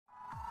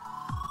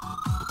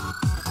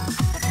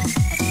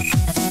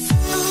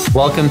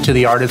Welcome to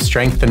the Art of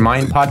Strength and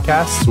Mind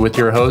podcast with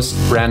your hosts,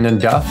 Brandon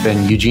Duff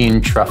and Eugene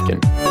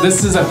Trufkin.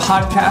 This is a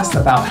podcast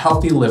about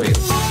healthy living.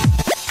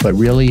 But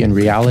really, in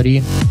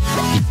reality,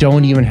 you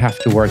don't even have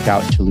to work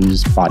out to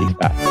lose body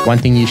fat. One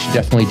thing you should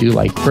definitely do,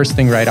 like first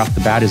thing right off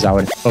the bat is I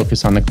would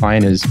focus on the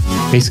client is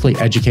basically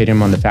educate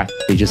him on the fact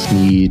that they just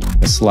need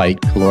a slight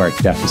caloric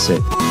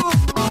deficit.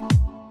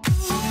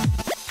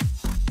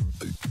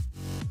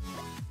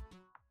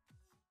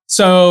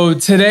 So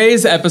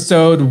today's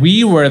episode,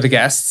 we were the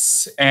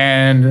guests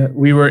and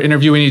we were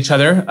interviewing each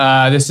other.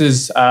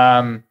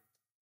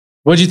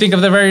 What did you think of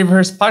the very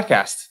first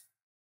podcast?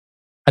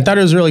 I thought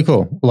it was really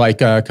cool.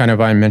 Like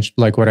I mentioned,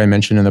 like what I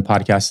mentioned in the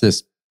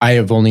podcast, I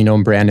have only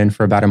known Brandon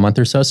for about a month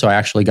or so. So I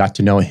actually got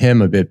to know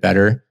him a bit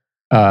better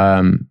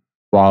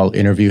while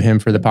interviewing him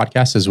for the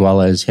podcast, as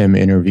well as him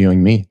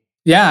interviewing me.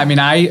 Yeah. I mean,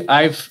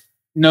 I've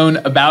known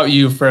about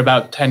you for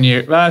about 7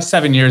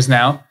 years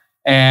now,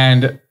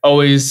 and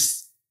always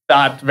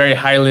thought very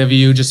highly of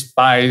you just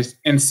by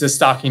Insta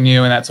stalking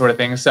you and that sort of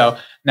thing. So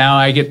now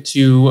I get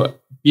to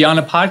be on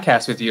a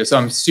podcast with you. So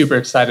I'm super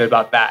excited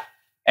about that.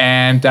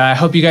 And I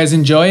hope you guys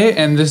enjoy it.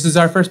 And this is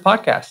our first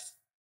podcast.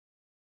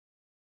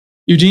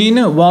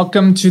 Eugene,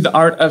 welcome to the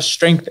Art of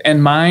Strength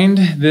and Mind.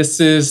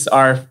 This is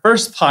our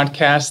first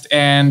podcast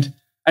and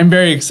I'm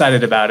very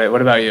excited about it.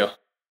 What about you?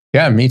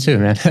 Yeah, me too,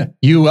 man.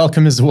 You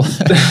welcome as well.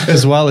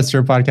 It's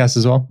your podcast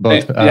as well.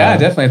 Both. Yeah,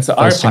 definitely. It's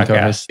our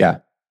podcast. Yeah.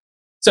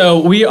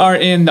 So we are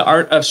in the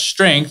Art of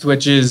Strength,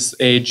 which is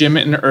a gym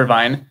in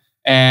Irvine.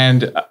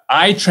 And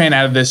I train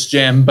out of this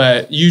gym,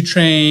 but you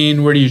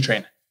train, where do you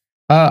train?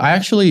 I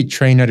actually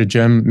train at a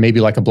gym, maybe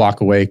like a block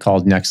away,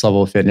 called Next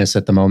Level Fitness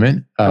at the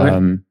moment.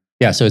 Okay.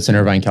 Yeah, so it's in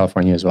Irvine,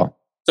 California as well.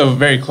 So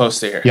very close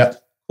to here.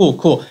 Yep.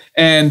 Cool.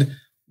 And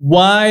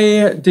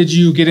why did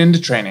you get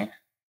into training?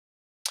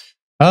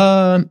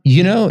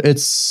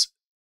 It's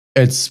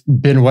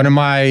been one of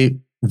my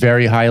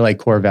very high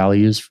core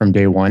values from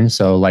day one.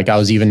 So I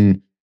was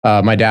even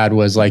my dad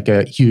was like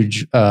a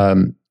huge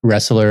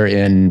wrestler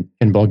in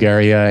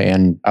Bulgaria,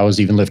 and I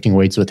was even lifting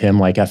weights with him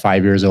at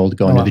 5 years old,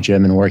 going to the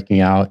gym and working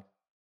out.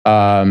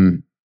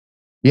 So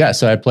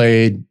I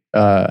played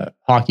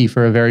hockey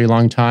for a very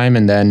long time,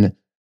 and then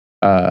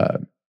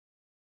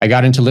I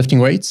got into lifting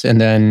weights,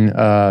 and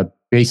then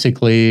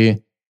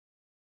basically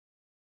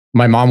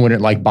my mom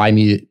wouldn't buy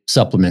me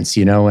supplements,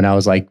 when I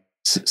was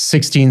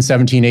 16,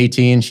 17,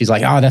 18. She's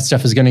like, oh, that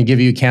stuff is going to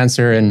give you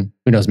cancer. And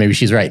who knows, maybe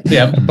she's right.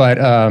 Yeah. But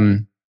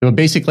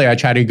basically I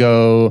try to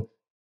go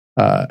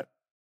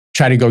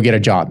get a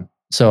job.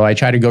 So I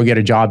tried to go get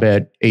a job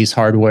at Ace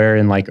Hardware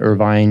in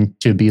Irvine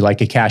to be a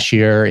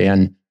cashier.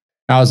 And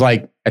I was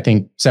I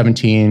think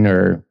 17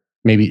 or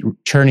maybe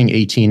turning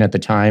 18 at the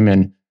time.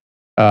 And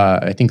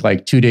I think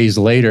 2 days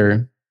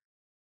later,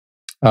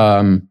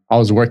 I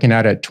was working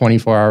out at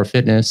 24 Hour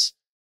Fitness,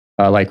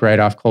 right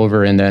off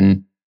Culver. And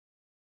then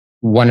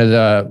one of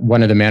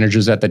the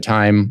managers at the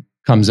time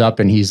comes up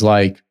and he's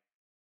like,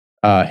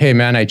 hey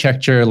man, I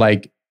checked your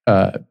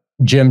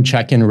gym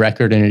check-in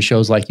record and it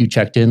shows you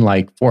checked in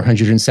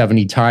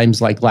 470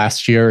 times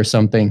last year or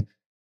something.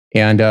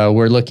 And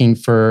we're looking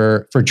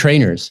for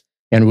trainers,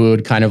 and we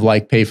would kind of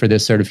pay for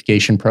this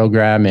certification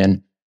program.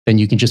 And then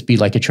you can just be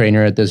a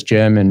trainer at this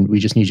gym, and we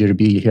just need you to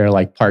be here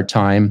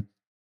part-time.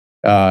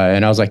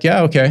 And I was like,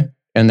 yeah, okay.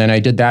 And then I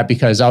did that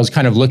because I was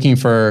kind of looking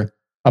for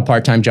a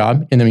part-time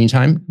job in the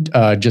meantime,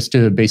 just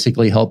to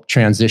basically help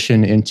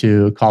transition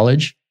into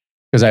college,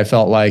 because I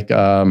felt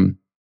it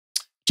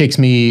takes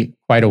me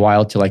quite a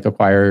while to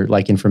acquire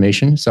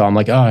information. So I'm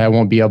I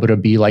won't be able to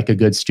be a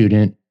good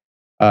student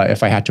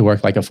if I had to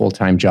work a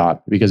full-time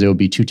job, because it would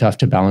be too tough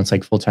to balance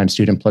full-time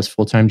student plus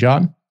full-time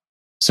job.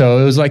 So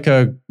it was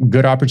a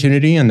good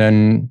opportunity. And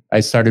then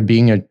I started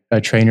being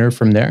a trainer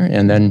from there.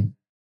 And then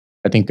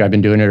I think I've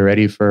been doing it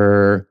already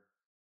for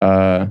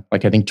I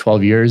think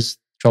 12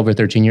 or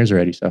 13 years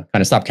already. So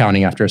kind of stopped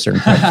counting after a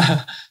certain point.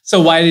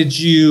 So why did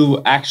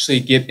you actually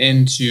get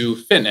into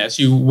fitness?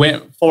 You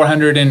went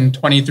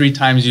 423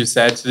 times, you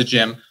said, to the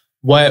gym.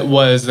 What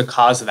was the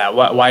cause of that?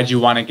 Why did you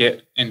want to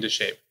get into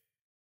shape?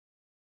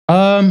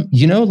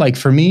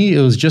 For me,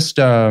 it was just,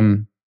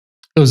 it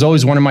was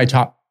always one of my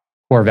top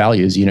core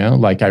values,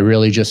 I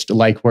really just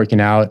like working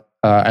out.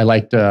 I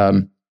liked,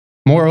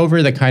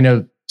 moreover, the kind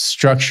of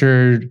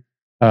structured,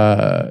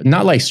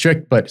 not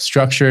strict, but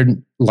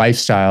structured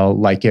lifestyle,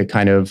 it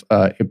kind of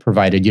it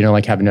provided,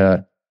 having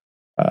a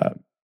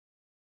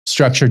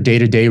structured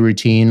day-to-day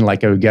routine. I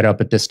would get up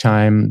at this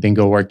time, then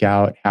go work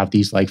out, have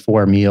these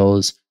 4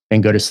 meals,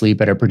 then go to sleep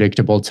at a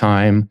predictable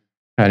time,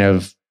 kind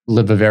of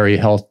live a very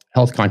health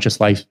conscious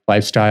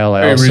lifestyle.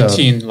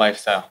 Routine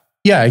lifestyle.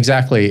 Yeah,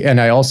 exactly. And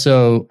I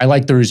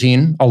like the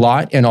routine a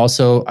lot. And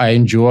also I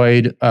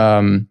enjoyed,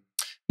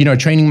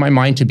 training my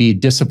mind to be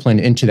disciplined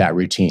into that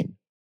routine,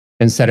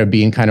 instead of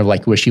being kind of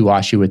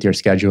wishy-washy with your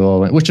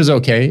schedule, which is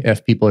okay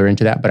if people are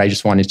into that. But I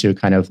just wanted to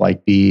kind of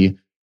be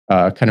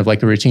kind of a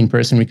routine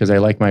person, because I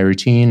like my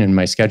routine and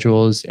my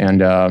schedules.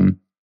 And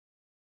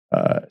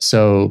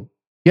so,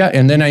 yeah.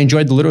 And then I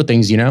enjoyed the little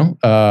things,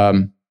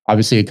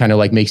 obviously it kind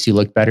of makes you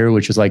look better,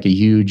 which is a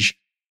huge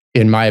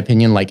in my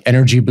opinion, like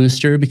energy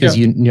booster, because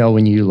Yeah. you know,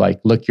 when you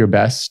like look your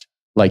best,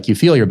 like you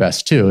feel your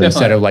best too, Definitely.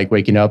 instead of like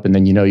waking up and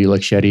then you know you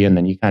look shitty and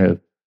then you kind of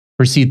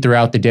proceed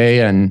throughout the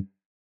day and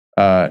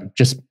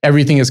just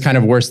everything is kind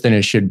of worse than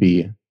it should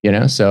be, you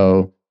know?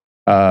 So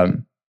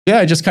yeah,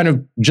 I just kind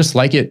of just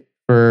like it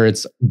for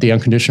its the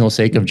unconditional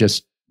sake of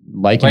just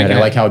liking it. I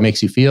like how it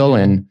makes you feel.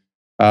 And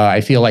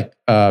I feel like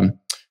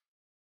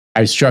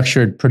I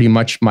structured pretty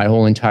much my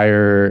whole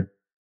entire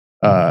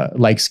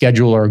like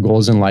schedule or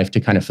goals in life to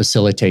kind of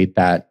facilitate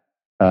that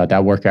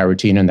that workout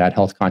routine and that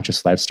health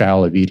conscious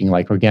lifestyle of eating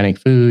like organic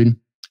food,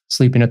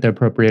 sleeping at the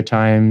appropriate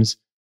times,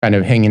 kind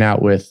of hanging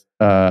out with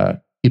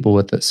people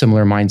with a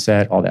similar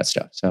mindset, all that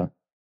stuff. So,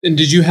 and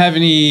did you have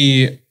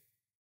any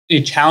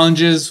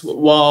challenges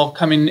while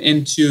coming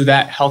into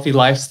that healthy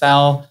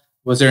lifestyle?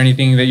 Was there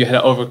anything that you had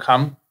to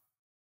overcome?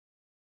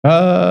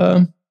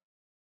 I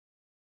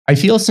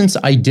feel since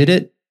I did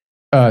it,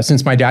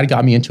 since my dad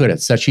got me into it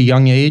at such a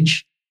young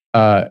age,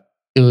 it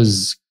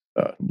was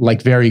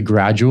like very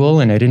gradual,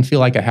 and I didn't feel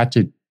like I had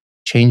to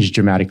change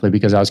dramatically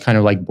because I was kind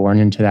of like born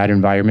into that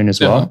environment as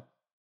well.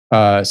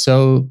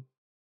 So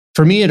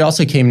for me, it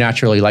also came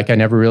naturally. Like I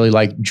never really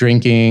liked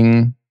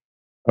drinking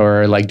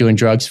or like doing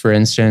drugs, for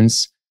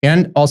instance.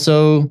 And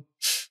also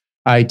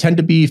I tend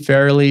to be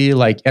fairly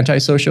like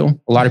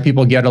antisocial. A lot of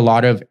people get a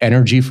lot of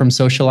energy from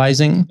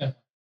socializing,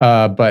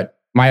 but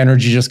my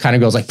energy just kind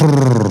of goes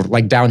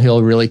like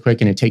downhill really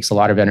quick. And it takes a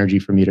lot of energy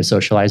for me to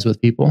socialize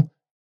with people.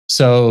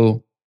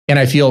 So, and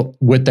I feel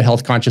with the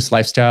health conscious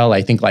lifestyle,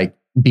 I think like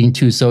being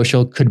too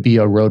social could be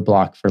a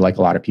roadblock for like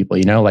a lot of people,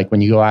 you know, like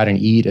when you go out and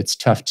eat, it's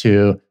tough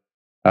to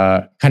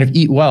kind of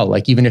eat well.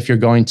 Like even if you're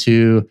going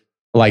to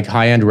like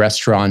high-end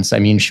restaurants, I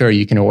mean, sure,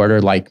 you can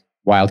order like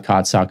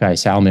wild-caught sockeye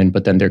salmon,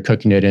 but then they're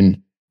cooking it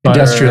in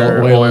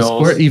industrial oils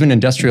or even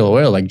industrial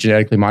oil, like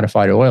genetically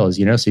modified oils,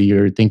 you know, so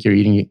you think you're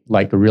eating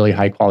like a really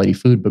high quality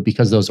food, but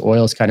because those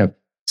oils kind of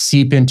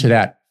seep into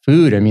that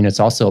food, I mean, it's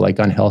also like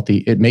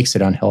unhealthy. It makes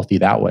it unhealthy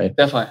that way.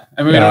 Definitely.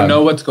 I mean, we don't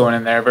know what's going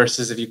in there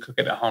versus if you cook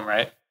it at home,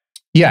 right?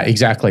 Yeah,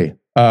 exactly.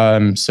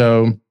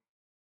 So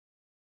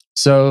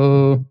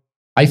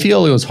I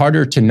feel it was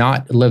harder to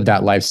not live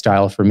that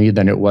lifestyle for me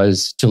than it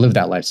was to live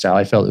that lifestyle.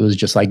 I felt it was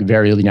just like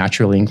very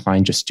naturally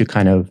inclined just to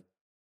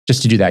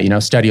do that, you know,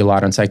 study a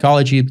lot on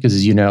psychology because,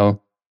 as you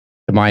know,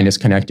 the mind is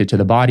connected to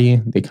the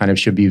body. They kind of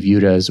should be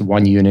viewed as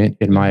one unit,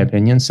 in my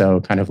opinion.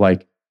 So kind of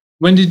like.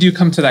 When did you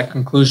come to that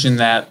conclusion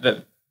that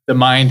the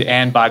mind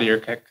and body are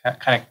kind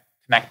of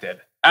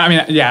connected? I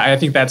mean, yeah, I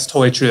think that's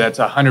totally true. That's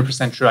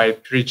 100% true. I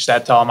preach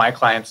that to all my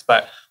clients.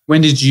 But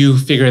when did you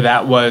figure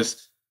that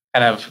was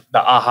kind of the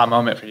aha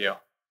moment for you?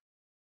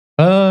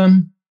 I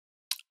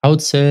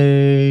would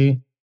say,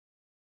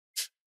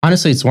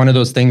 honestly, it's one of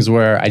those things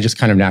where I just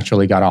kind of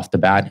naturally got off the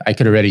bat. I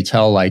could already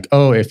tell like,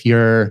 oh, if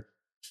you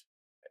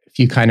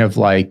kind of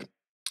like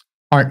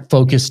aren't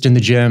focused in the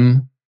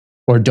gym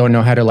or don't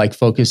know how to like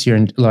focus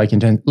your like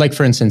intent, like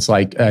for instance,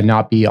 like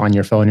not be on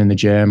your phone in the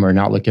gym or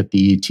not look at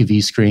the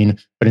TV screen,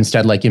 but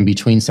instead like in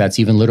between sets,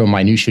 even little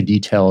minutia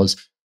details,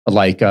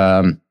 like,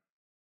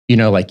 you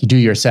know, like you do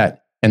your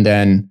set and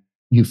then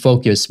you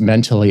focus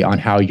mentally on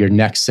how your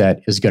next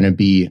set is going to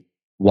be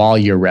while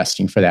you're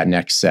resting for that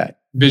next set.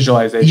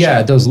 Visualization.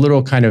 Yeah, those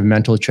little kind of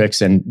mental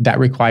tricks. And that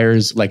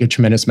requires like a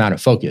tremendous amount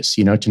of focus,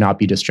 you know, to not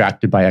be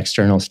distracted by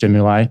external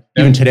stimuli. Yep.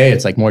 Even today,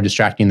 it's like more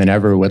distracting than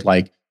ever with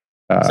like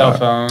cell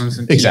phones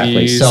and TVs.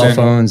 Exactly, cell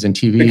phones and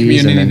TVs. The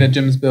community that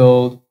gyms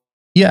build.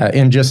 Yeah,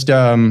 and just,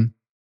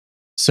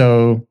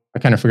 so I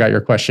kind of forgot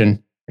your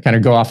question. I kind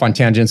of go off on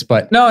tangents,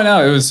 but. No,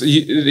 it was,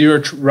 you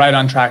were right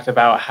on track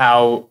about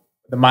how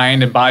the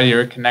mind and body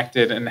are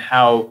connected and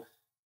how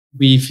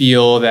we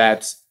feel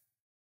that.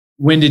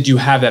 When did you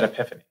have that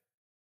epiphany?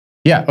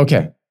 Yeah.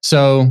 Okay.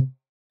 So,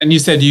 and you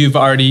said you've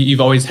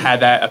always had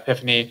that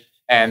epiphany,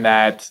 and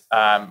that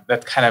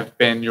that's kind of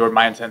been your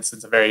mindset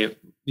since a very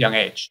young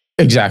age.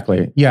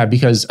 Exactly. Yeah.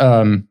 Because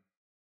I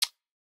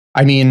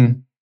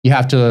mean, you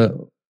have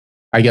to,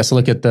 I guess,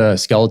 look at the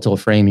skeletal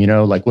frame. You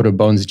know, like what do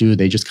bones do?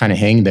 They just kind of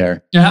hang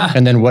there. Yeah.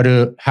 And then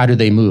how do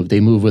they move? They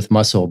move with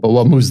muscle. But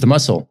what moves the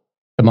muscle?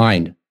 The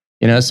mind.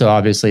 You know. So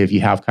obviously, if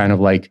you have kind of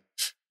like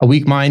a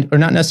weak mind, or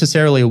not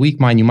necessarily a weak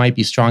mind, you might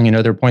be strong in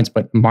other points,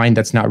 but mind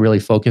that's not really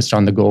focused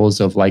on the goals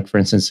of like, for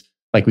instance,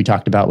 like we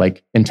talked about,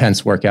 like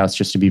intense workouts,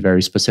 just to be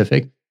very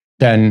specific,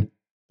 then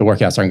the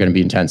workouts aren't going to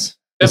be intense.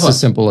 It's as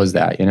simple as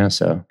that, you know?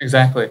 So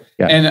exactly.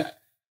 Yeah. And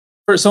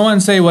for someone,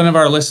 say one of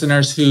our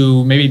listeners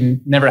who maybe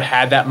never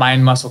had that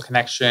mind muscle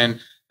connection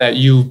that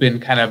you've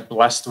been kind of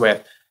blessed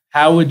with,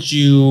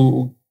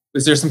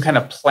 is there some kind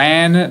of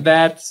plan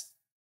that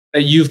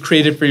you've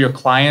created for your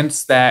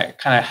clients that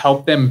kind of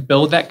help them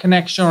build that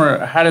connection,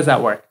 or how does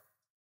that work?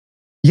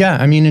 Yeah,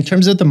 I mean, in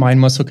terms of the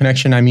mind-muscle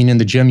connection, I mean, in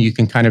the gym, you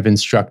can kind of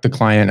instruct the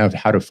client of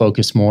how to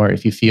focus more.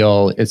 If you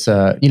feel it's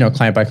a,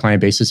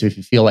 client-by-client basis, if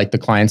you feel like the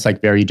client's like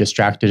very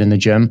distracted in the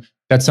gym,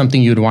 that's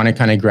something you'd want to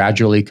kind of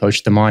gradually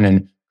coach them on,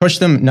 and coach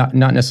them not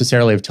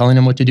necessarily of telling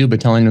them what to do,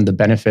 but telling them the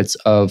benefits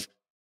of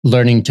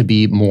learning to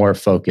be more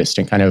focused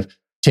and kind of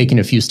taking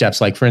a few steps.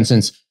 Like, for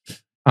instance,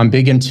 I'm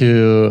big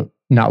into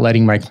not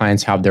letting my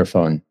clients have their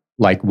phone,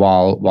 like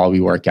while we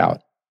work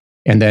out.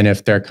 And then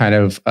if they're kind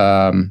of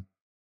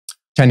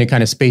tend to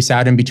kind of space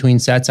out in between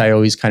sets, I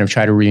always kind of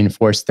try to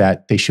reinforce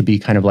that they should be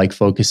kind of like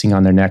focusing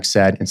on their next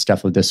set and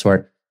stuff of this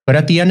sort. But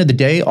at the end of the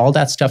day, all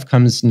that stuff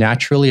comes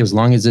naturally as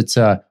long as it's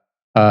a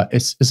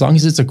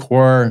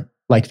core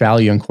like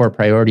value and core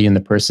priority in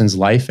the person's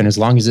life, and as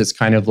long as it's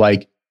kind of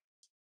like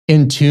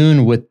in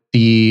tune with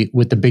the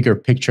bigger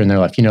picture in their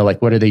life. You know,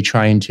 like what are they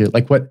trying to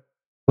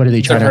what are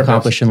they trying to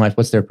accomplish in life?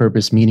 What's their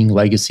purpose, meaning,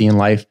 legacy in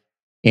life?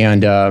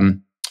 And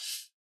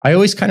I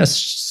always kind of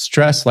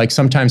stress, like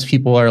sometimes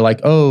people are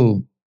like,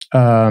 oh,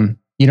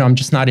 I'm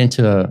just not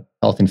into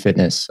health and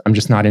fitness. I'm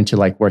just not into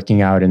like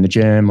working out in the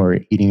gym or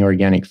eating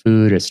organic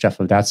food or stuff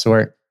of that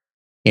sort.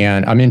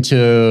 And I'm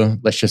into,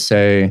 let's just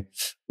say,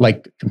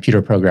 like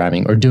computer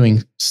programming or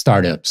doing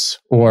startups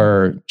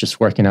or just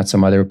working at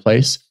some other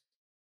place.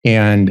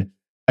 And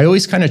I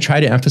always kind of try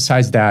to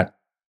emphasize that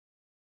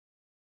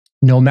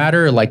no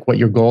matter like what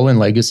your goal and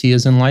legacy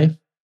is in life,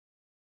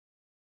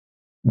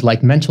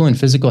 like mental and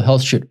physical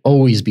health should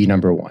always be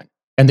number one.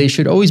 And they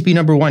should always be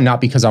number one,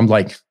 not because I'm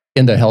like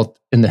in the health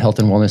and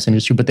wellness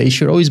industry, but they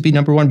should always be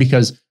number one,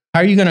 because how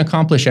are you going to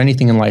accomplish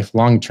anything in life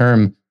long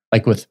term,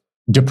 like with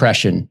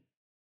depression,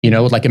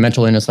 like a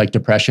mental illness like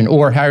depression,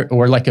 or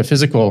like a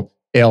physical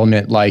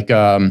ailment like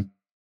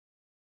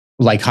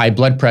high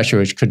blood pressure,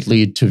 which could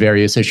lead to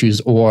various issues,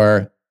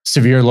 or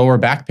severe lower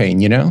back pain,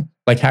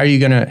 Like how are you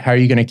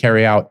gonna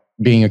carry out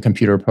being a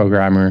computer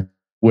programmer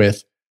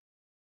with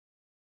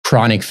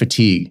chronic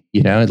fatigue?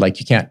 Like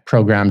you can't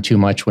program too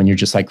much when you're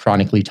just like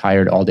chronically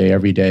tired all day,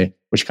 every day,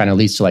 which kind of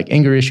leads to like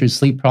anger issues,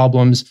 sleep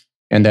problems,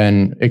 and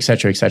then et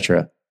cetera, et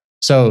cetera.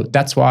 So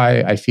that's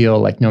why I feel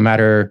like no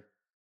matter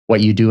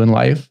what you do in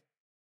life,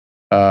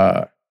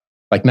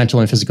 like mental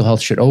and physical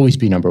health should always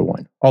be number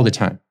one all the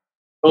time.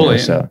 Totally.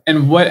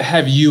 And what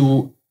have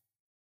you,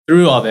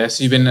 through all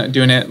this, you've been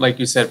doing it, like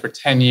you said, for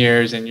 10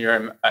 years and you're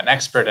an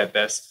expert at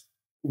this.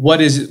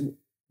 What is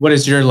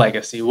your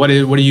legacy? What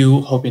are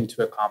you hoping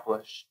to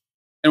accomplish?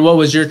 And what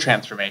was your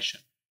transformation?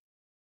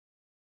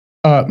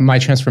 My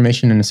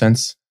transformation in a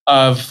sense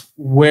of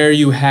where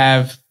you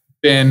have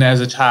been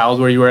as a child,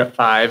 where you were at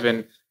 5,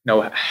 and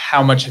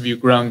how much have you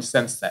grown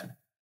since then?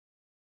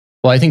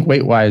 Well, I think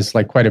weight-wise,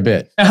 like quite a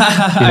bit.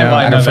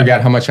 I don't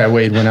forget how much I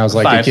weighed when I was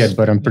like 5. A kid,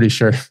 but I'm pretty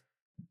sure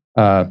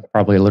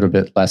probably a little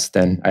bit less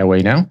than I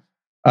weigh now.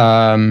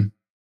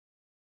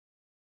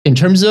 In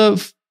terms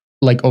of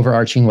like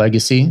overarching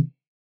legacy,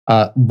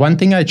 one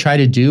thing I try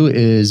to do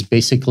is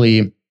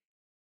basically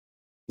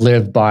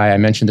live by, I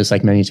mentioned this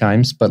like many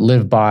times, but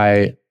live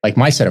by like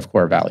my set of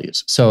core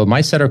values. So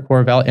my set of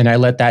core values, and I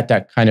let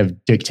that kind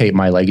of dictate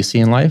my legacy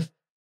in life.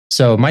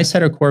 So my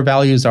set of core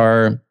values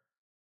are,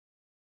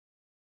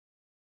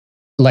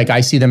 like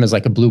I see them as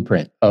like a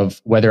blueprint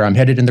of whether I'm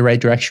headed in the right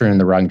direction or in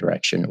the wrong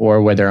direction,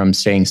 or whether I'm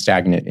staying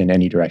stagnant in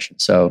any direction.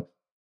 So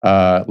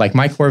like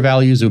my core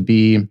values would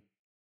be,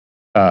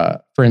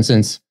 for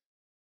instance,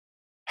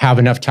 have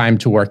enough time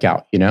to work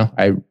out.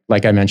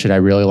 Like I mentioned, I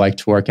really like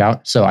to work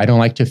out. So I don't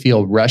like to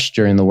feel rushed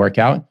during the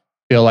workout.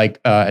 Feel like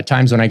at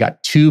times when I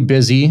got too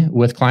busy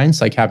with clients,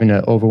 like having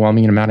an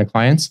overwhelming amount of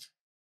clients,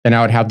 then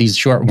I would have these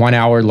short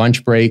 1-hour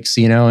lunch breaks,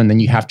 and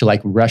then you have to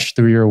like rush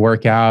through your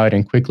workout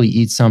and quickly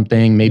eat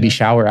something, maybe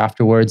shower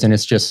afterwards. And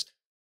it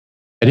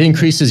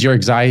increases your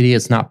anxiety.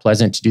 It's not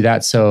pleasant to do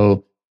that.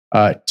 So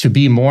to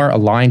be more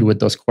aligned with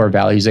those core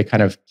values, I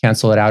kind of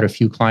cancel it out a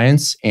few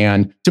clients.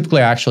 And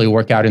typically I actually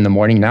work out in the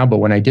morning now, but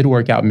when I did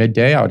work out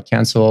midday, I would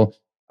cancel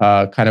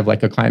kind of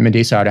like a client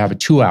midday. So I would have a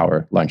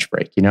 2-hour lunch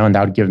break, and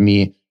that would give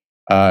me,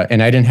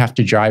 and I didn't have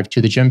to drive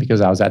to the gym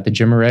because I was at the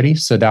gym already.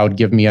 So that would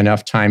give me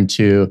enough time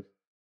to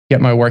get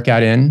my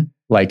workout in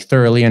like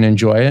thoroughly and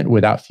enjoy it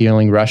without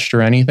feeling rushed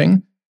or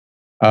anything.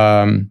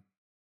 The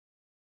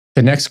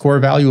next core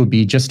value would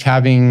be just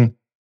having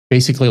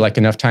basically like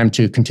enough time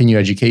to continue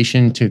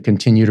education, to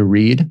continue to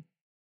read.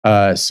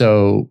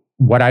 So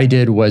what I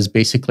did was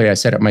basically I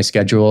set up my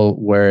schedule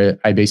where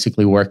I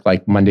basically work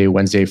like Monday,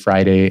 Wednesday,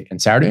 Friday,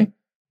 and Saturday.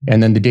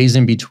 And then the days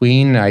in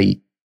between, I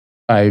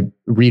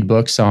read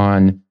books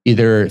on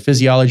either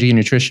physiology,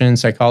 nutrition,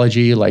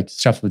 psychology, like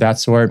stuff of that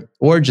sort,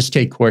 or just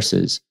take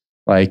courses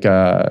like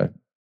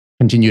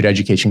continued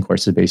education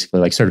courses, basically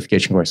like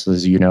certification courses,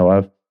 as you know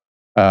of.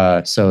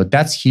 So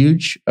that's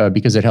huge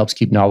because it helps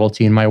keep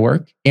novelty in my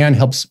work and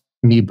helps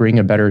me bring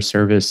a better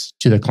service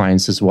to the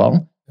clients as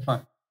well. Fun.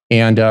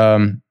 And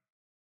the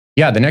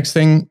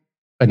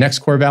next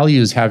core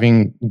value is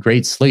having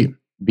great sleep,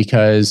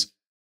 because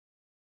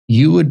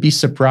you would be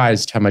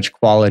surprised how much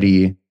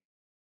quality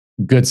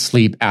good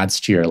sleep adds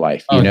to your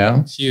life.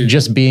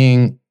 Just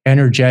being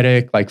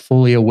energetic, like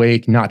fully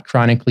awake, not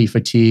chronically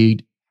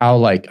fatigued, how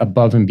like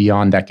above and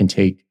beyond that can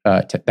take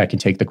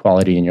the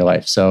quality in your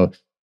life. So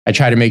I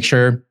try to make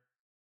sure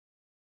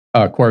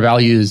core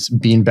values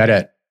being bed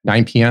at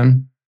 9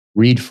 p.m.,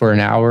 read for an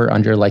hour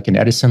under like an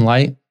Edison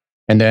light,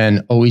 and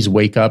then always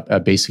wake up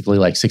at basically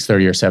like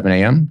 6:30 or 7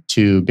 a.m.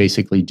 to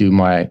basically do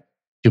my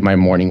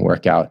morning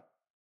workout.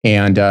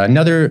 And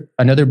another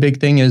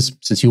big thing is,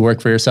 since you work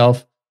for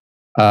yourself,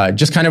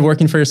 just kind of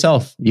working for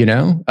yourself,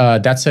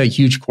 that's a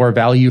huge core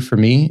value for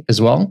me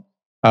as well.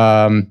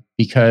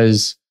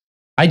 Because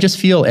I just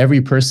feel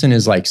every person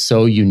is like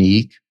so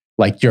unique.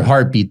 Like your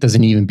heartbeat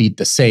doesn't even beat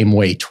the same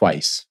way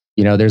twice.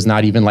 There's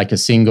not even like a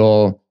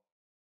single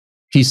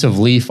piece of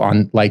leaf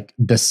on like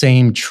the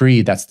same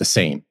tree that's the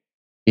same.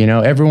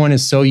 Everyone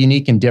is so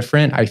unique and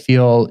different. I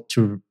feel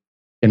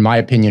in my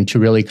opinion, to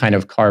really kind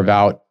of carve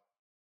out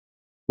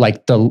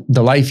like the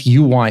life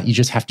you want, you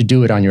just have to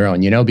do it on your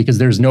own, because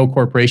there's no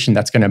corporation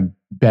that's going to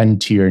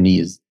bend to your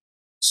needs.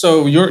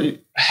 So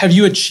have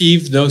you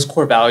achieved those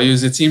core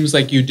values? It seems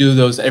like you do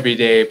those every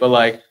day, but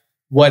like,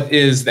 what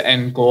is the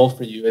end goal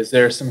for you? Is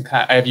there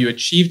have you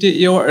achieved it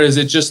yet, or is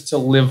it just to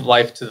live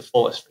life to the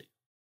fullest for you?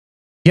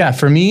 Yeah,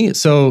 for me,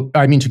 so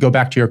I mean, to go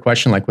back to your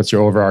question, like what's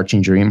your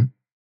overarching dream?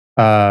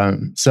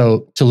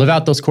 So to live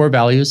out those core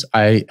values,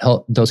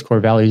 those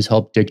core values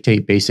help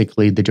dictate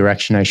basically the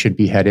direction I should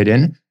be headed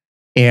in.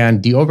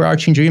 And the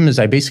overarching dream is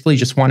I basically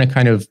just want to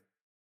kind of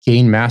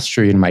gain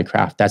mastery in my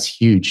craft. That's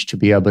huge, to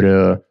be able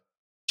to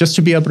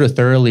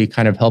thoroughly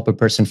kind of help a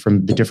person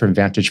from the different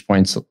vantage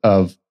points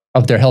of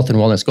their health and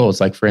wellness goals.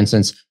 Like for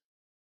instance,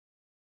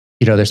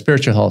 their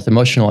spiritual health,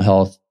 emotional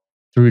health,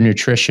 through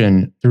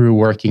nutrition, through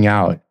working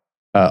out,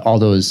 all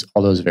those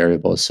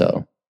variables.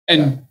 So,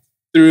 and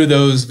through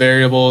those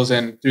variables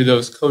and through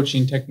those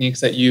coaching techniques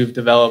that you've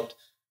developed,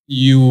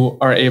 you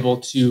are able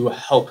to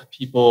help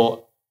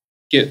people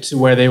get to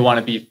where they want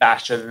to be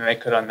faster than they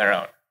could on their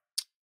own.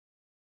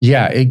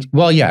 Yeah,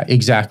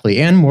 exactly.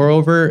 And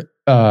moreover,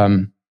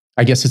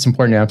 I guess it's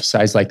important to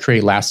emphasize, like,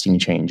 create lasting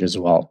change as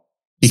well.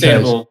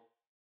 Because,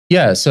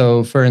 yeah.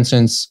 So for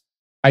instance,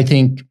 I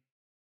think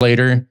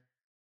later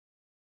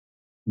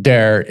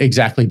they're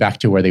exactly back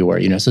to where they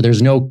were, so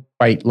there's no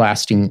great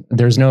lasting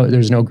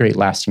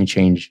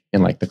change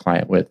in like the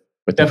client with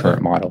the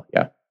current model.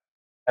 Yeah.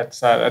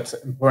 That's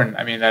important.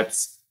 I mean,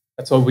 that's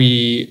what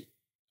we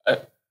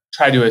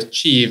try to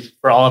achieve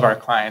for all of our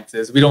clients.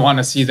 Is we don't want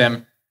to see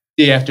them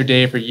day after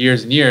day for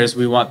years and years.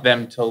 We want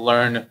them to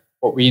learn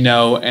what we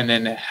know and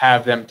then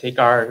have them take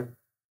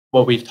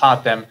what we've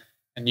taught them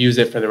and use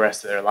it for the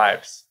rest of their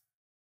lives.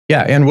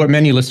 Yeah. And what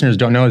many listeners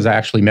don't know is I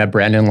actually met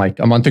Brandon like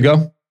a month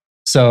ago.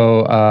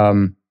 So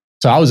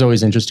I was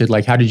always interested,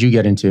 like, how long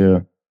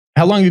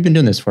have you been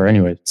doing this for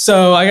anyway?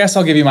 So I guess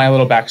I'll give you my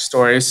little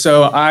backstory.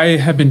 So I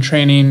have been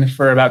training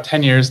for about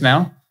 10 years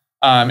now.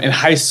 In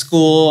high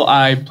school,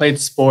 I played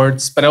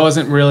sports, but I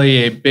wasn't really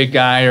a big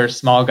guy or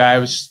small guy. I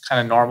was just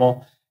kind of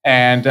normal.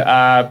 And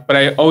but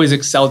I always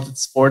excelled at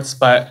sports,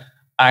 but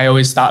I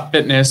always thought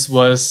fitness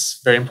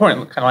was very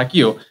important, kind of like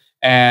you.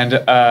 And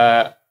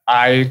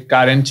I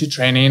got into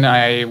training.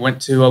 I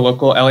went to a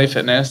local LA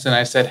Fitness and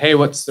I said, hey,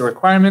 what's the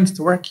requirements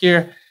to work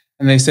here?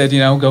 And they said,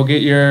 go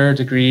get your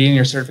degree and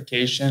your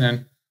certification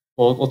and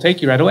we'll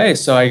take you right away.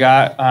 So I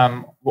got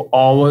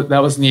all that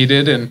was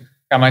needed and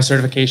got my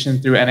certification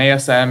through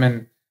NASM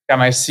and got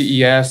my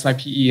CES, my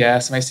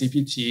PES, my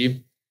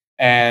CPT,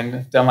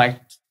 and done like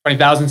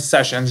 20,000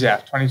 sessions. Yeah,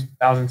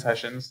 20,000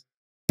 sessions.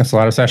 That's a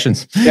lot of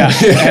sessions. Yeah.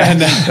 And,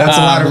 that's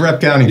a lot of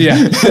rep counting. Yeah,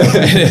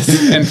 it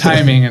is. And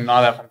timing and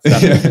all that fun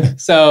stuff. Yeah.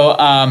 So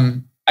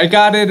I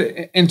got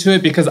into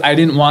it because I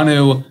didn't want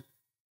to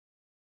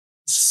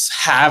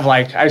have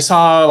I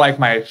saw like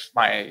my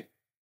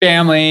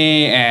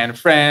family and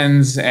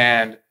friends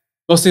and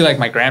mostly like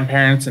my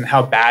grandparents and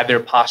how bad their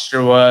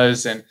posture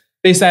was. And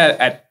they sat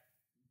at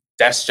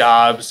desk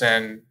jobs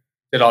and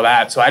did all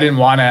that. So I didn't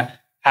want to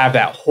have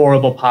that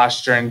horrible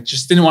posture and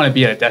just didn't want to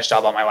be at a desk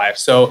job all my life.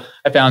 So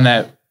I found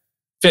that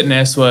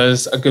fitness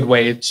was a good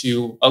way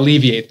to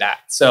alleviate that.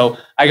 So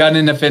I got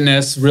into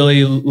fitness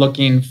really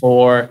looking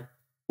for,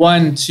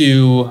 one,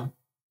 to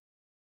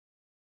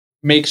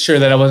make sure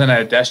that I wasn't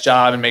at a desk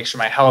job and make sure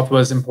my health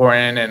was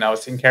important and I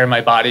was taking care of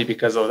my body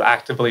because I was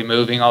actively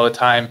moving all the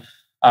time.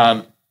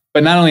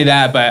 But not only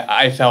that, but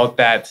I felt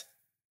that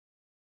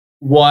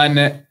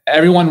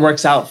everyone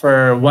works out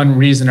for one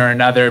reason or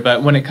another.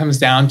 But when it comes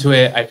down to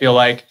it, I feel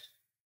like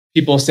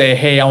people say,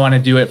 hey, I want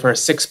to do it for a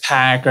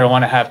 6-pack, or I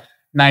want to have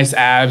nice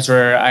abs,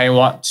 or I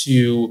want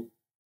to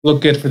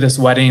look good for this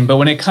wedding. But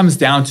when it comes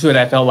down to it,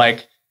 I felt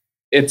like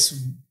it's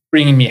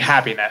bringing me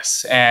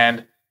happiness.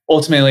 And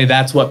ultimately,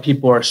 that's what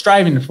people are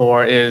striving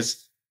for,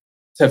 is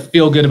to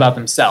feel good about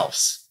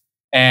themselves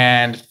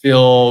and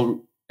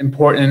feel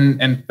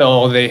important and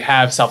feel they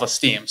have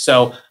self-esteem.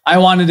 So I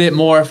wanted it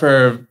more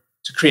to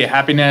create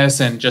happiness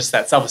and just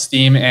that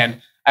self-esteem.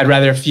 And I'd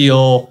rather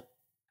feel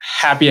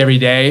happy every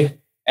day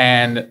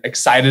and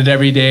excited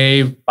every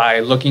day by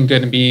looking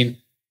good and being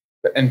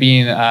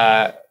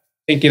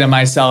thinking of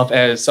myself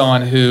as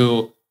someone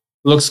who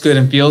looks good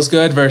and feels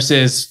good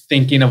versus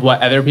thinking of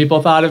what other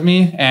people thought of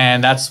me.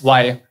 And that's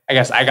why I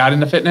guess I got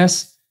into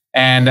fitness.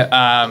 And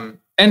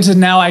so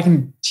now I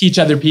can teach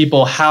other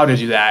people how to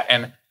do that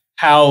and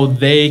how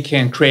they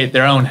can create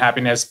their own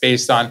happiness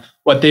based on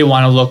what they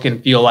want to look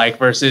and feel like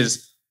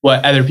versus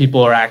what other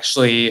people are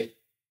actually,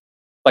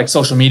 like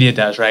social media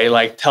does, right?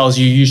 Like tells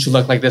you should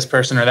look like this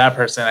person or that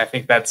person. I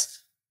think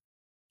that's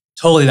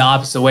totally the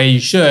opposite way you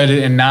should,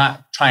 and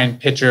not try and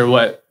picture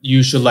what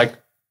you should like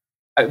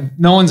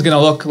no one's going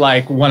to look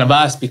like one of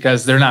us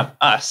because they're not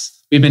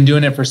us. We've been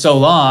doing it for so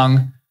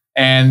long,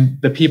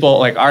 and the people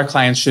like our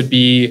clients should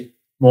be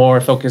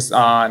more focused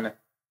on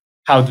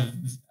how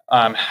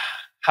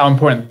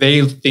important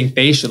they think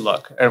they should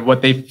look or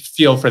what they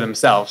feel for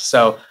themselves.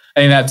 So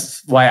I think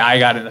that's why I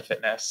got into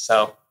fitness.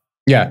 So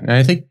yeah, and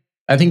I think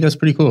that's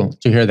pretty cool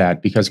to hear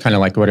that, because kind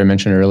of like what I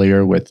mentioned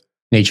earlier with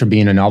nature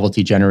being a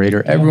novelty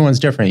generator, everyone's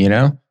different, you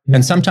know?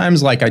 And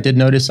sometimes like I did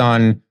notice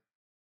on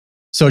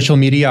social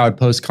media, I would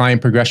post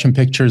client progression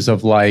pictures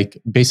of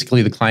like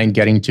basically the client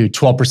getting to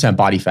 12%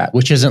 body fat,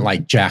 which isn't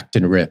like jacked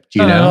and ripped,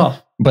 you know?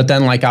 But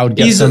then like I would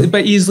get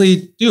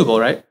easily doable,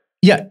 right?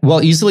 Yeah,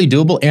 well, easily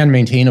doable and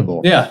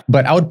maintainable. Yeah.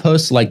 But I would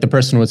post like the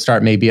person would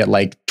start maybe at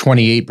like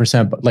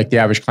 28%, but like the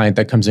average client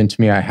that comes into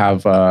me,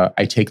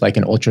 I take like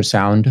an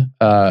ultrasound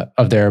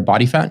of their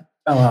body fat.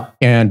 Oh, wow.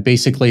 And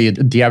basically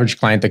the average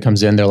client that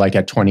comes in, they're like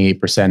at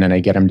 28% and I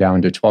get them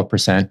down to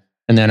 12%.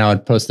 And then I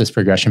would post this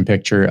progression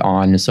picture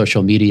on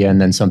social media. And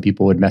then some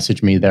people would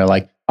message me. They're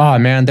like, oh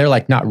man, they're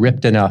like not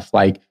ripped enough.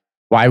 Like,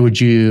 why would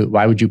you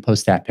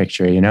post that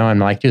picture? You know, I'm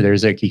like, dude,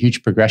 there's like a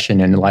huge progression.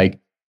 And like,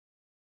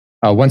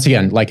 once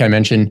again, like I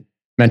mentioned,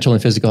 mental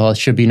and physical health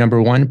should be number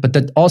one, but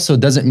that also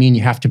doesn't mean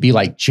you have to be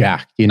like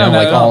jacked, you know,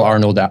 like all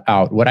Arnold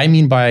out. What I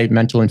mean by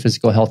mental and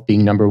physical health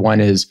being number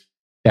one is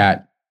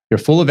that you're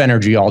full of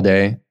energy all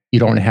day. You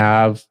don't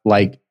have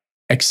like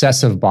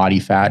excessive body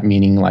fat,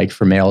 meaning like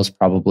for males,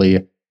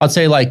 probably, I'd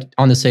say like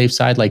on the safe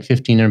side, like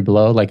 15 and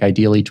below, like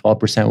ideally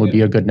 12% would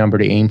be a good number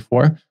to aim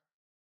for.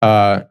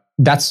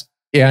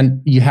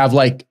 And you have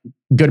like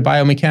good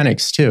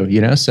biomechanics too, you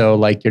know? So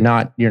like you're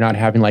not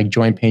having like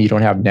joint pain, you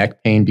don't have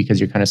neck pain because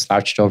you're kind of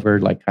slouched over,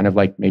 like kind of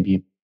like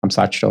maybe I'm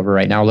slouched over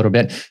right now a little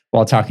bit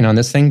while talking on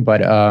this thing.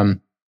 But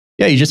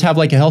yeah, you just have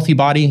like a healthy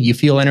body. You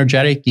feel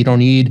energetic. You don't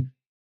need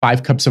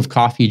 5 cups of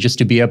coffee just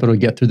to be able to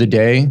get through the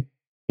day.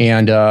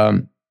 And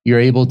you're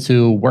able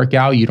to work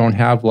out. You don't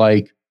have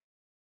like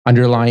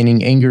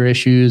underlying anger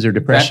issues or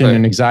depression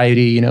and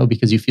anxiety, you know,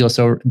 because you feel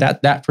so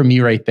that for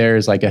me right there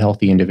is like a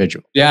healthy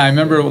individual. Yeah. I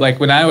remember like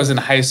when I was in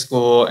high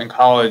school and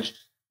college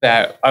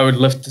that I would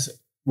lift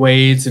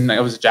weights and I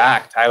was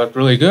jacked. I looked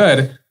really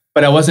good,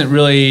 but I wasn't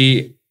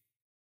really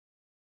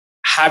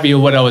happy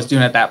with what I was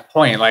doing at that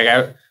point. Like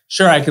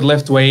I could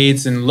lift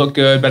weights and look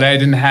good, but I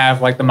didn't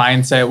have like the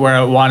mindset where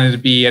I wanted to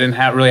be. I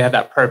didn't really have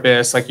that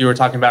purpose. Like you were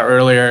talking about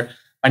earlier,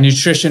 my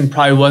nutrition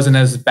probably wasn't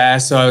as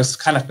best. So I was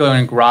kind of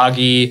feeling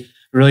groggy.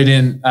 Really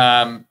didn't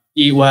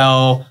eat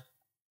well,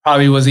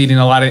 probably was eating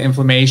a lot of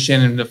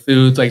inflammation in the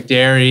foods like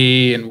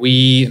dairy and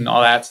wheat and all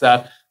that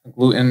stuff,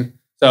 gluten.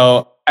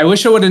 So I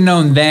wish I would have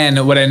known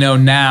then what I know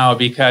now,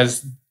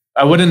 because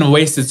I wouldn't have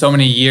wasted so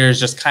many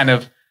years just kind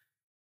of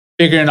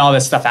figuring all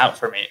this stuff out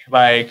for me.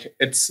 Like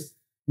it's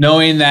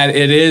knowing that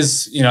it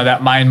is, you know,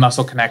 that mind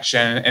muscle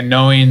connection and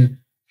knowing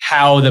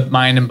how the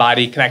mind and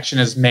body connection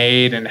is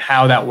made and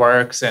how that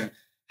works and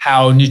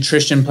how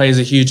nutrition plays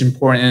a huge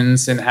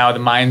importance and how the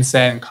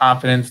mindset and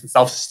confidence and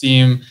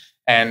self-esteem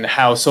and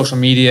how social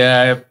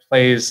media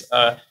plays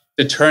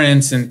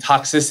deterrence and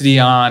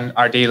toxicity on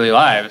our daily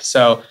lives.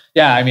 So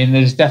yeah, I mean,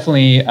 there's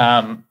definitely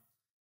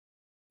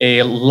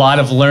a lot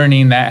of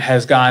learning that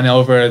has gone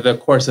over the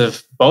course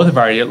of both of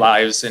our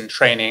lives in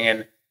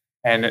training.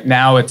 And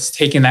now it's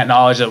taking that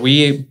knowledge that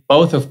we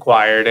both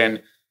acquired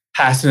and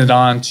passing it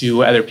on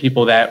to other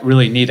people that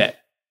really need it.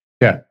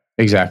 Yeah.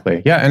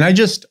 Exactly. Yeah. And I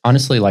just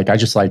honestly, like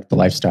the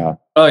lifestyle.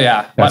 Oh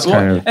yeah. That's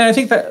and I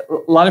think that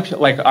a lot of people,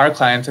 like our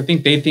clients, I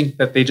think they think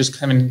that they just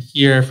come in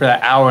here for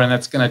that hour and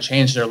that's going to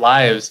change their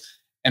lives.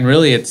 And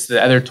really it's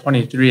the other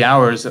 23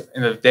 hours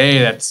in the day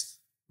that's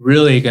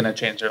really going to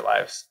change their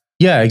lives.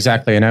 Yeah,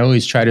 exactly. And I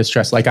always try to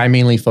stress, like I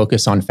mainly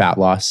focus on fat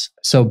loss.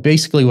 So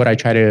basically what I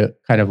try to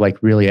kind of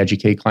like really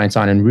educate clients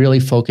on and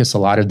really focus a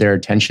lot of their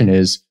attention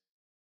is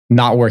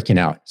not working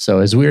out. So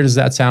as weird as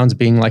that sounds,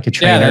 being like a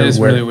trainer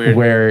really weird.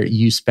 Where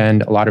you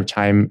spend a lot of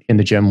time in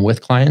the gym with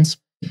clients,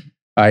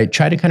 I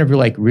try to kind of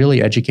like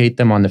really educate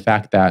them on the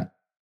fact that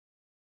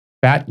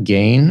fat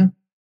gain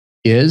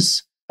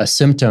is a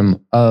symptom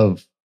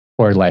of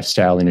poor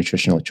lifestyle and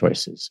nutritional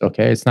choices.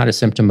 Okay. It's not a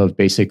symptom of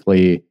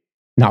basically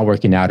not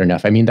working out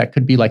enough. I mean, that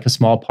could be like a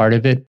small part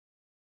of it.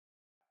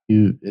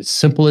 As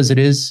simple as it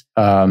is,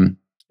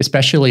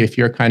 especially if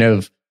you're kind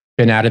of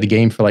been out of the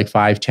game for like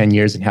 5-10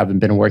 years and haven't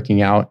been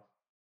working out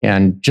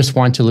and just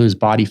want to lose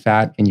body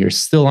fat and you're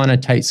still on a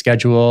tight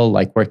schedule,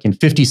 like working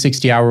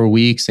 50-60 hour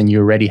weeks and you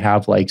already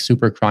have like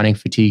super chronic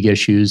fatigue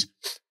issues,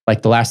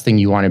 like the last thing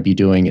you want to be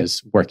doing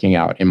is working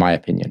out, in my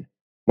opinion.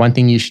 One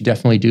thing you should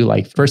definitely do,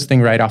 like first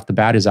thing right off the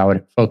bat is I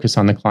would focus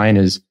on the client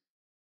is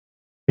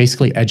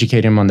basically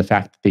educate them on the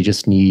fact that they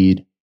just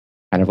need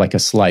kind of like a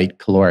slight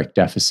caloric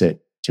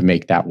deficit to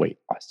make that weight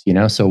loss, you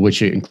know? So which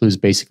includes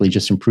basically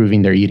just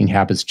improving their eating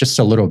habits just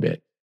a little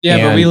bit.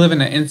 Yeah, but we live in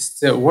an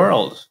instant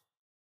world.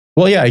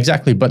 Well, yeah,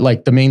 exactly. But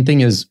like the main thing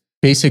is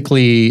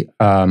basically,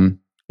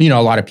 you know,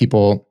 a lot of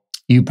people,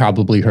 you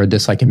probably heard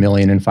this like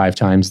 1,000,005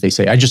 times. They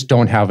say, I just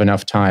don't have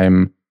enough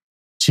time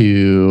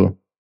to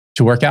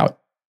work out.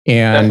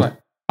 And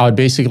definitely. I would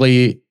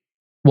basically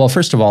Well,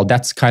 first of all,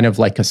 that's kind of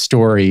like a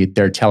story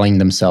they're telling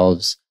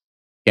themselves.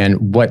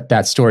 And what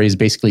that story is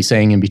basically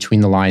saying in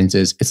between the lines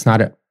is it's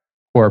not a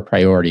core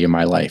priority in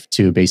my life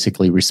to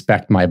basically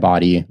respect my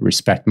body,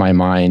 respect my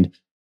mind,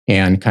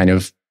 and kind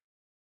of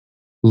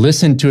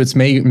listen to its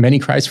many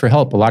cries for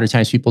help. A lot of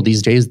times people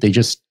these days, they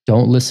just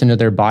don't listen to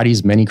their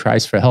body's many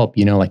cries for help,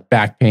 like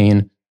back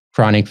pain,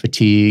 chronic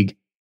fatigue,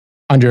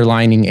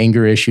 underlying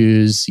anger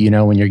issues,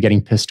 when you're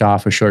getting pissed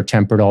off or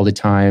short-tempered all the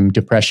time,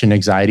 depression,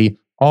 anxiety,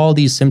 all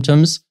these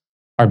symptoms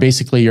are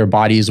basically your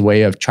body's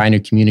way of trying to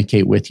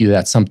communicate with you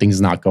that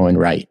something's not going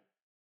right.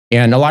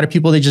 And a lot of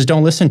people, they just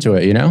don't listen to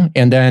it,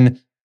 And then,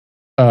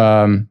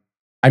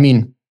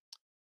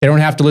 they don't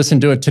have to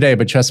listen to it today,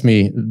 but trust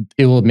me,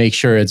 it will make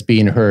sure it's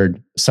being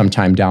heard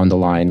sometime down the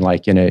line,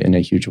 like in a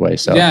huge way.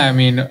 So yeah,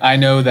 I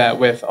know that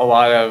with a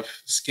lot of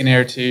skin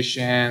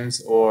irritations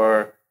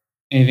or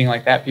anything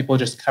like that, people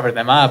just cover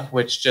them up,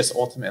 which just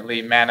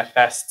ultimately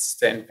manifests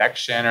the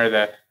infection or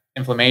the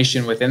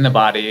inflammation within the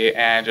body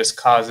and just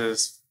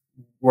causes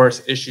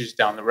worse issues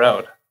down the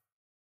road.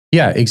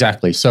 Yeah,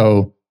 exactly.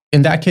 So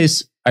in that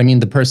case,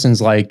 the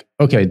person's like,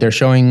 okay,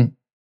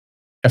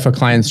 if a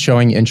client's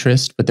showing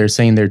interest, but they're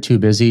saying they're too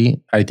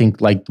busy, I think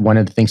like one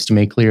of the things to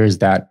make clear is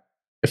that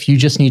if you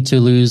just need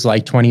to lose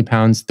like 20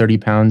 pounds, 30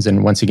 pounds,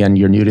 and once again,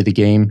 you're new to the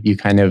game, you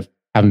kind of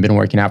haven't been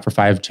working out for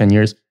 5, 10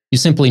 years, you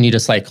simply need a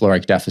slight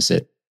caloric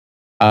deficit.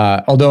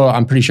 Although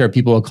I'm pretty sure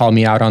people will call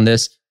me out on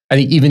this. I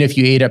think even if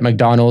you ate at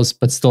McDonald's,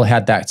 but still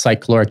had that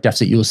slight caloric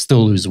deficit, you'll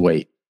still lose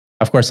weight.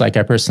 Of course, like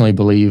I personally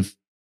believe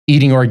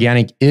eating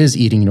organic is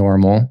eating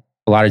normal.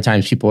 A lot of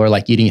times people are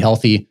like eating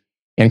healthy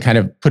and kind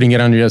of putting it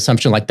under the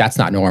assumption like that's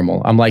not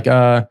normal. I'm like,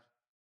 the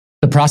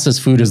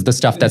processed food is the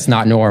stuff that's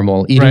not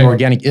normal. Eating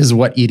organic is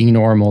what eating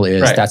normal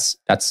is. Right.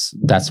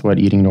 That's what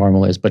eating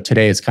normal is. But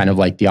today it's kind of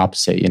like the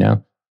opposite,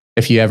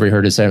 If you ever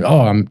heard it say,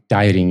 oh, I'm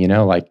dieting,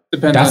 like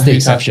depends that's the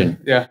exception.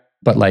 Yeah.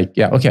 But like,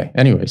 yeah, okay.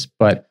 Anyways,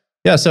 but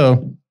yeah,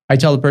 so I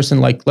tell the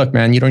person like, look,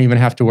 man, you don't even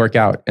have to work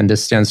out. And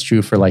this stands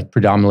true for like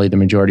predominantly the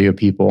majority of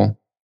people.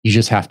 You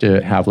just have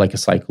to have like a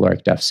slight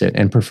caloric deficit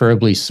and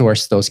preferably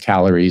source those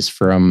calories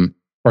from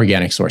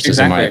organic sources,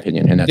 in my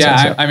opinion. In that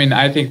sense.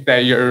 I think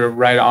that you're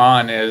right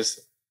on.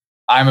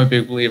 I'm a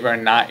big believer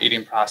in not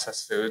eating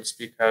processed foods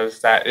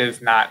because that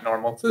is not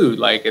normal food.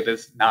 Like it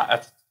is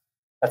not.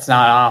 That's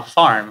not on a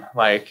farm.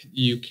 Like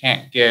you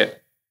can't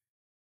get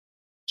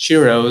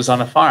churros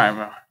on a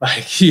farm.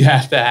 Like you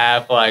have to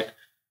have like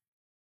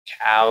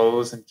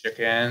cows and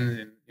chickens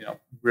and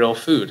real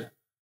food.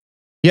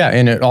 Yeah,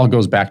 and it all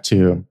goes back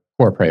to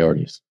core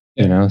priorities.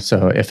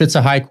 So if it's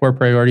a high core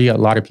priority, a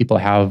lot of people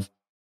have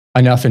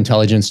enough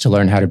intelligence to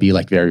learn how to be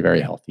like very, very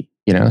healthy,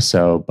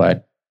 So,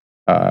 but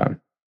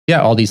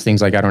all these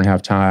things like I don't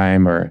have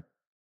time or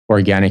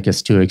organic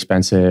is too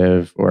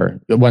expensive, or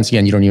once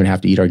again, you don't even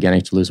have to eat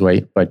organic to lose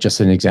weight. But just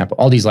an example,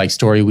 all these like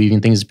story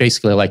weaving things,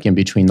 basically like in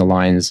between the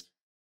lines,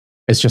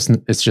 it's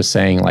just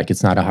saying like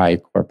it's not a high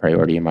core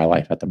priority in my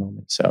life at the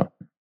moment. So,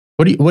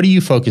 what do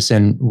you focus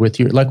in with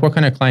your like? What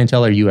kind of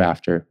clientele are you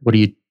after? What do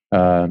you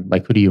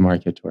like? Who do you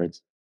market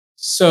towards?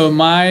 So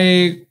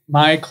my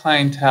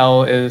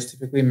clientele is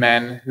typically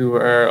men who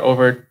are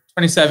over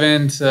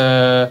 27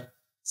 to,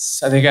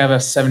 I think I have a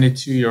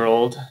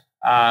 72-year-old.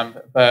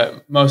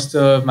 But most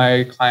of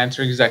my clients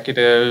are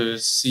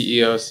executives,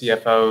 CEOs,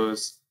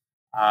 CFOs,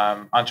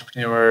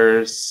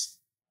 entrepreneurs,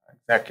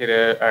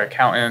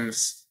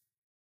 accountants,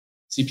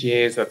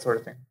 CPAs, that sort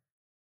of thing.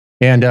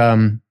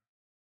 And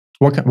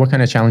what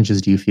kind of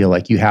challenges do you feel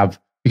like you have?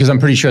 Because I'm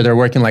pretty sure they're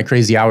working like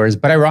crazy hours.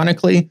 But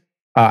ironically,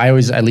 I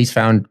always at least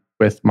found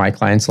with my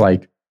clients,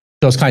 like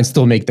those clients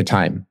still make the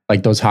time,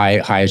 like those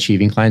high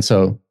achieving clients.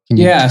 So can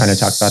you kind of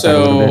talk about that a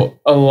little bit?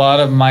 A lot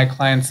of my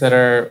clients that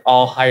are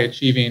all high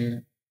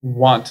achieving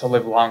want to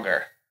live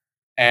longer,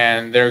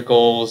 and their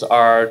goals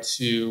are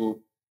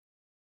to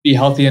be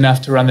healthy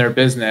enough to run their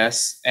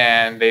business,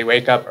 and they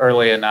wake up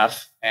early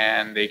enough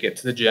and they get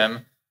to the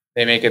gym.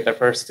 They make it the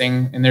first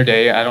thing in their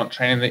day. I don't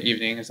train in the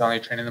evening. It's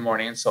only train in the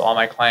morning. So all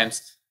my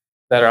clients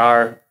that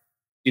are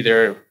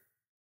either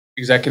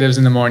executives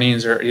in the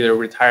mornings or either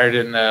retired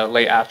in the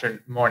late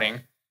afternoon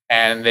morning,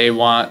 and they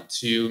want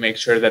to make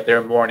sure that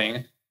their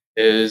morning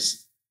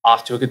is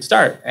off to a good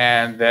start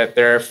and that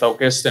they're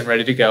focused and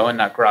ready to go and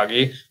not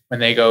groggy when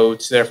they go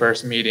to their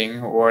first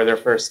meeting or their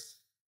first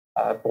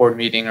board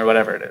meeting or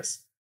whatever it is.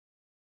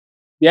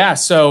 Yeah,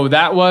 so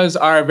that was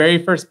our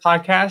very first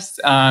podcast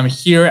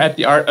here at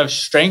The Art of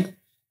Strength.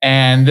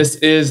 And this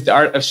is The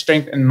Art of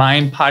Strength and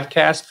Mind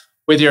podcast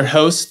with your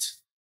host,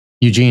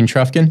 Eugene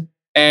Trufkin,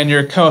 and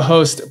your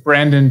co-host,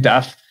 Brandon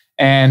Duff.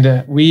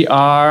 And we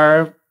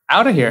are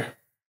out of here.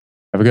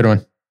 Have a good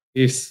one.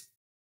 Peace.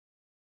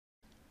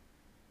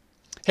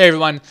 Hey,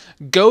 everyone.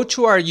 Go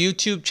to our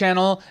YouTube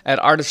channel at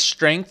Art of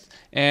Strength,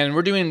 and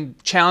we're doing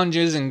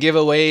challenges and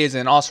giveaways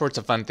and all sorts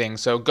of fun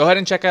things. So go ahead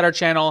and check out our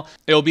channel.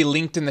 It will be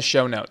linked in the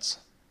show notes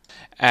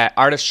at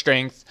Art of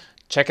Strength.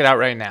 Check it out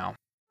right now.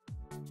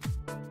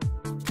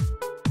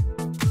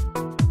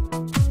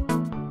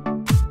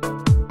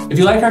 If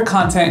you like our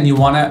content and you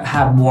want to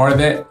have more of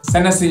it,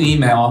 send us an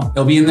email.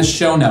 It'll be in the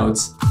show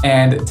notes,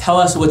 and tell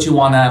us what you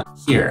want to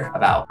hear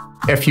about.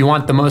 If you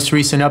want the most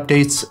recent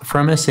updates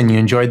from us and you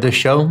enjoyed this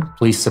show,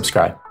 please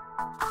subscribe.